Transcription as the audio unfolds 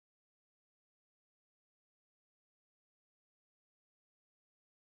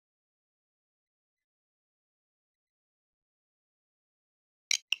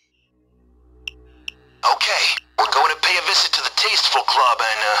Okay, we're going to pay a visit to the Tasteful Club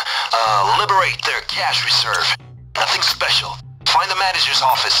and, liberate their cash reserve. Nothing special. Find the manager's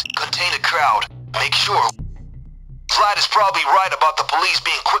office, contain the crowd, make sure... Vlad is probably right about the police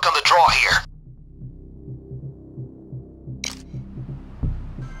being quick on the draw here.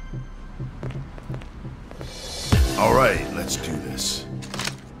 Alright, let's do this.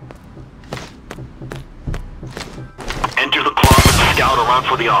 Enter the club and scout around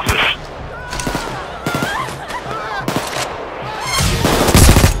for the office.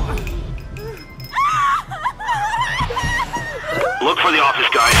 Look for the office,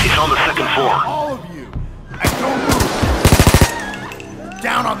 guys. He's on the second floor. All of you! And don't move!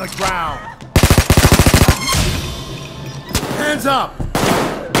 Down on the ground! Hands up!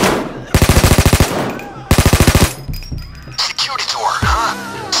 Security door, huh?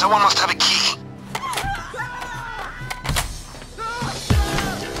 Someone must have a key.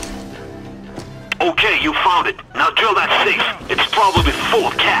 Okay, you found it. Now drill that safe. It's probably full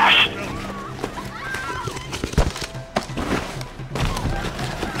of cash.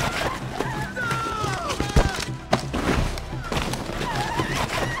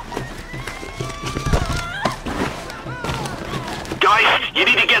 Guys, you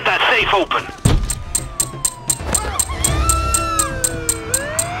need to get that safe open.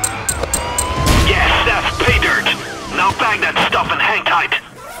 Yes, that's pay dirt. Now bag that stuff and hang tight.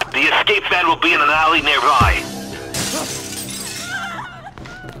 The escape van will be in an alley nearby.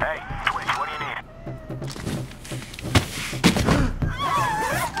 Hey, Twitch, what do you need?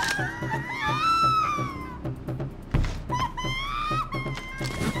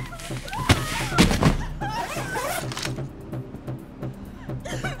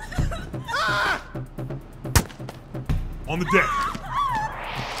 On the deck.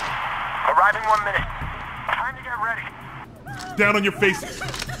 Arriving 1 minute. Time to get ready. Down on your faces.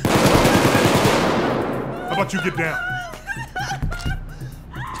 How about you get down?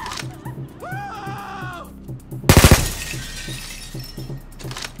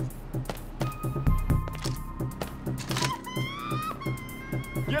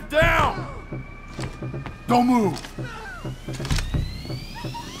 Get down! Don't move!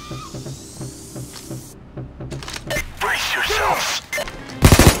 Brace yourselves.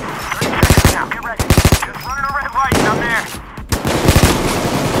 30 seconds now, get ready. Just running a red light down there.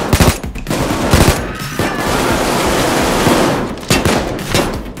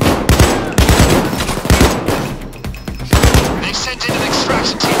 They've sent in an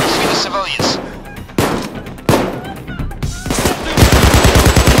extraction team to free the civilians.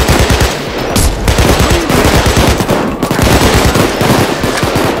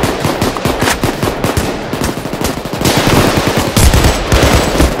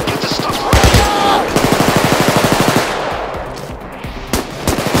 Get the stuff ready.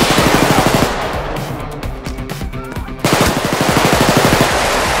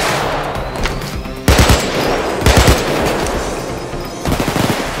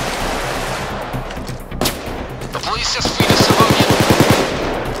 The police just freed a civilian.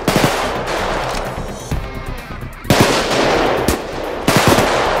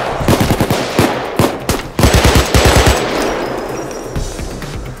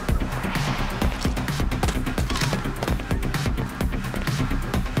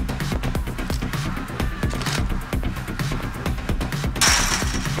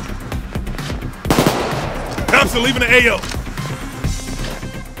 Cops are leaving the AO.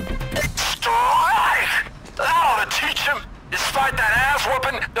 Strive! That ought to teach them. Despite that ass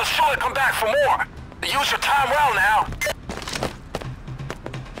whooping, they'll surely come back for more. Use your time well now.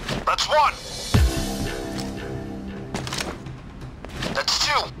 That's one. That's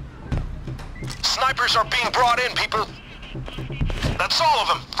two. Snipers are being brought in, people. That's all of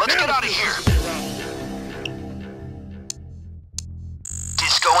them. Let's get out of here.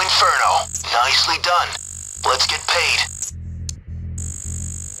 Disco Inferno. Nicely done. Let's get paid.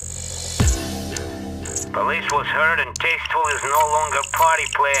 Police was heard and Tasteful is no longer party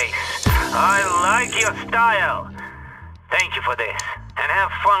place. I like your style. Thank you for this. And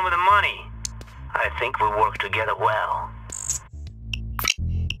have fun with the money. I think we work together well.